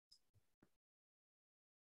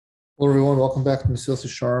Hello, everyone. Welcome back to Mesilas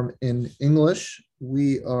Yesharim in English.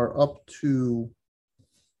 We are up to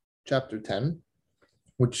chapter 10,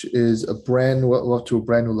 which is up to a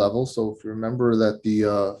brand new level. So, if you remember that the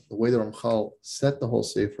way the Ramchal set the whole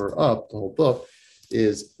sefer up, the whole book,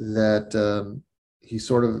 is that he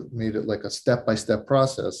sort of made it like a step-by-step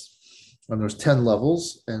process. And there's 10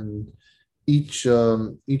 levels, and each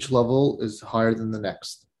level is higher than the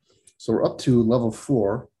next. So we're up to level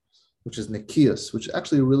 4, which is Nikias, which is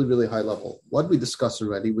actually a really, really high level. What did we discuss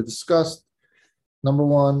already? We discussed, number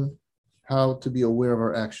one, how to be aware of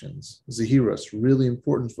our actions. Zahiras, really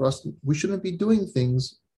important for us. We shouldn't be doing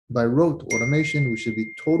things by rote automation. We should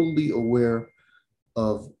be totally aware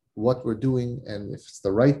of what we're doing and if it's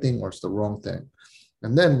the right thing or it's the wrong thing.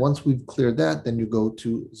 And then once we've cleared that, then you go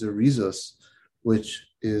to Zerizos, which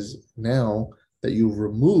is now that you've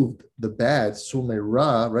removed the bad,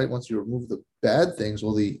 Sumeira, right? Once you remove the bad things,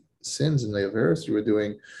 all the sins and the averos you were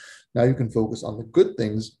doing, now you can focus on the good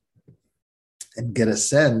things and get a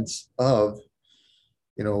sense of,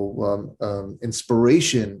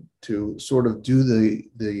 inspiration to sort of do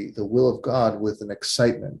the will of God with an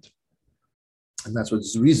excitement, and that's what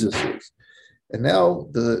Zerizos is. And now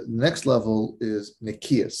the next level is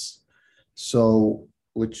Nikias, so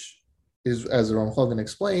which is, as the Ramchal can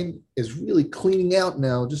explain, is really cleaning out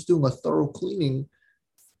now, just doing a thorough cleaning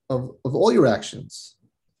of all your actions,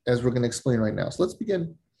 as we're going to explain right now. So let's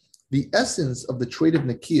begin. The essence of the trait of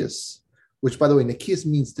Nikias, which, by the way, Nikias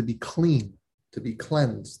means to be clean, to be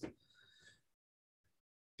cleansed.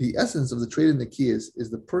 The essence of the trait of Nikias is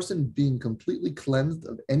the person being completely cleansed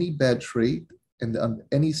of any bad trait and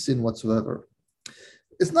any sin whatsoever.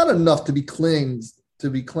 It's not enough to be cleansed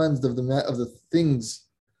of the things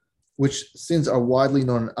which sins are widely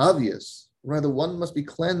known and obvious. Rather, one must be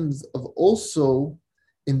cleansed of also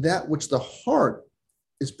in that which the heart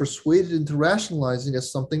is persuaded into rationalizing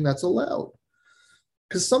as something that's allowed.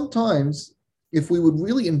 Because sometimes, if we would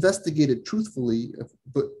really investigate it truthfully,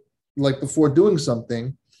 but like before doing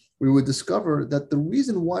something, we would discover that the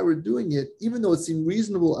reason why we're doing it, even though it seemed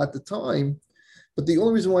reasonable at the time, but the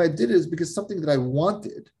only reason why I did it is because something that I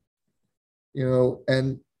wanted,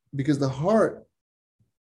 and because the heart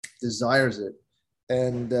desires it,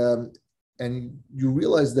 and you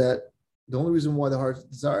realize that the only reason why the heart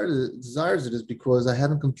desires it is because I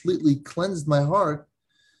haven't completely cleansed my heart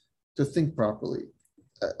to think properly.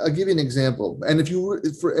 I'll give you an example, and if you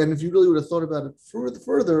really would have thought about it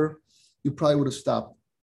further, you probably would have stopped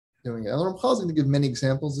doing it. And I'm going to give many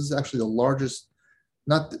examples. This is actually the largest.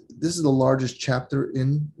 This is the largest chapter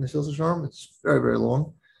in Mesilas Yesharim. It's very, very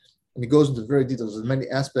long, and it goes into very details. There's many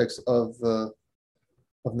aspects of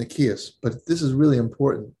Nikias, but this is really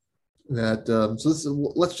important.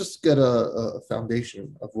 Let's just get a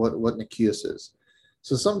foundation of what Nikias is.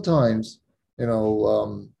 So sometimes, I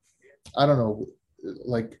don't know,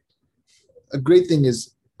 like a great thing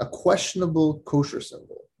is a questionable kosher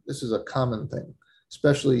symbol. This is a common thing,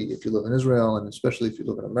 especially if you live in Israel and especially if you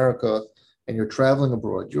live in America and you're traveling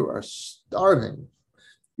abroad. You are starving.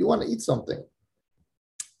 You want to eat something,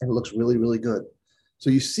 and it looks really, really good. So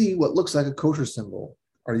you see what looks like a kosher symbol.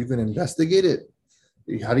 Are you going to investigate it?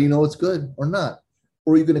 How do you know it's good or not?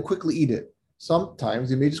 Or are you going to quickly eat it?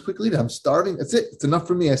 Sometimes you may just quickly eat it. I'm starving. That's it. It's enough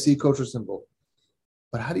for me. I see a kosher symbol.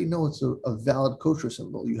 But how do you know it's a valid kosher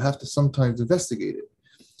symbol? You have to sometimes investigate it.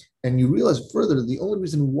 And you realize further, the only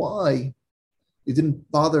reason why you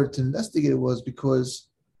didn't bother to investigate it was because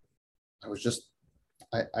I was just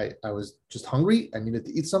hungry. I needed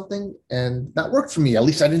to eat something, and that worked for me. At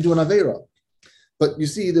least I didn't do an Aveira. But you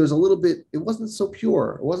see, there's a little bit, it wasn't so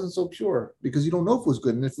pure. It wasn't so pure because you don't know if it was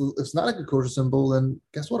good. And if it's not a good kosher symbol, then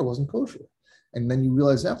guess what? It wasn't kosher. And then you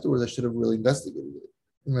realize afterwards, I should have really investigated it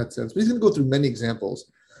in that sense. But he's going to go through many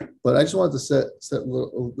examples. But I just wanted to set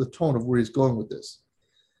the tone of where he's going with this.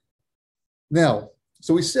 Now,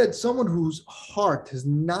 so we said someone whose heart has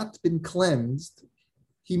not been cleansed,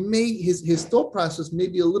 his thought process may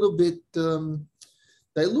be a little bit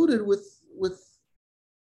diluted with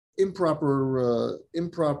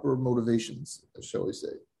improper motivations, shall we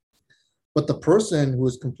say. But the person who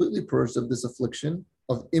is completely purged of this affliction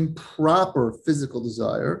of improper physical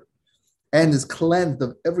desire and is cleansed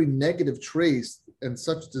of every negative trace and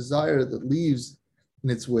such desire that leaves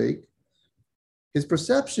in its wake, his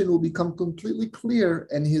perception will become completely clear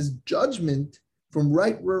and his judgment from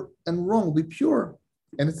right and wrong will be pure,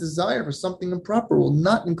 and his desire for something improper will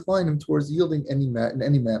not incline him towards yielding in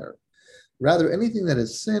any manner. Rather, anything that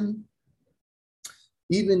is sin,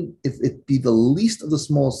 even if it be the least of the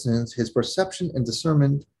small sins, his perception and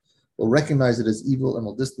discernment will recognize it as evil and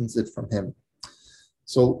will distance it from him.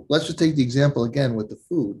 So let's just take the example again with the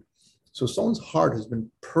food. So someone's heart has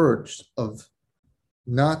been purged of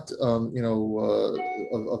not,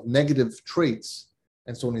 of negative traits.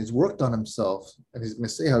 And so when he's worked on himself and he's going to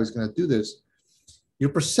say how he's going to do this, your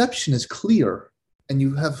perception is clear and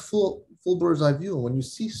you have full bird's eye view. And when you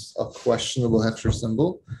see a questionable hechsher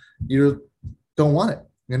symbol, you don't want it.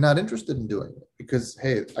 You're not interested in doing it because,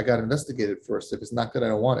 hey, I got to investigate it first. If it's not good, I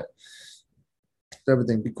don't want it.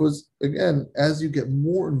 Everything. Because again, as you get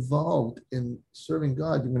more involved in serving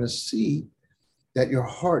God, you're going to see that your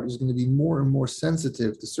heart is going to be more and more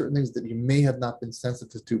sensitive to certain things that you may have not been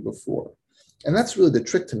sensitive to before. And that's really the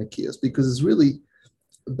trick to Nikias, because it's really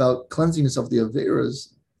about cleansing yourself of the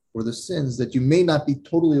averas or the sins that you may not be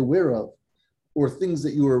totally aware of, or things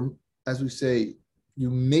that you were, as we say, you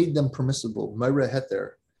made them permissible, mayra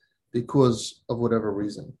heter, because of whatever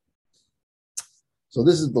reason. So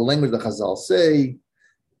this is the language that Chazal say,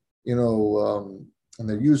 and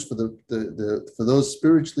they're used for for those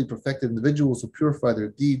spiritually perfected individuals who purify their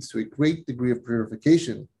deeds to a great degree of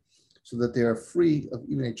purification, so that they are free of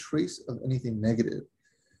even a trace of anything negative.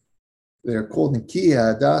 They are called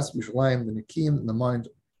Nikiya Hadas Yerushalayim, the Nikiyim in the mind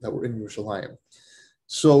that were in Yerushalayim.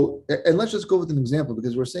 So, and let's just go with an example,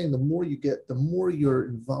 because we're saying the more you get, the more you're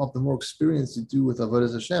involved, the more experience you do with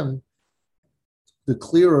Avodas Hashem, the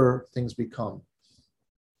clearer things become,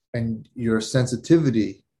 and your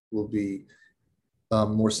sensitivity will be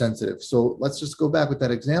more sensitive. So let's just go back with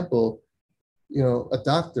that example. A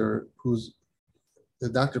doctor who's the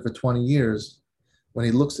doctor for 20 years, when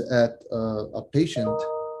he looks at a patient,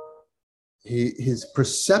 his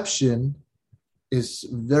perception is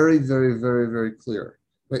very, very, very, very clear.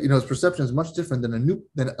 But his perception is much different than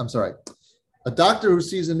a doctor who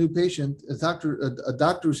sees a new patient, a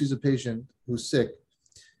doctor who sees a patient who's sick.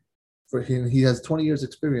 For him, he has 20 years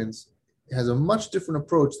experience, has a much different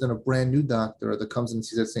approach than a brand new doctor that comes and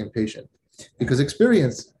sees that same patient, because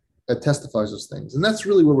experience testifies those things. And that's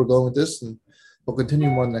really where we're going with this, and we'll continue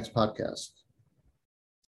more in the next podcast.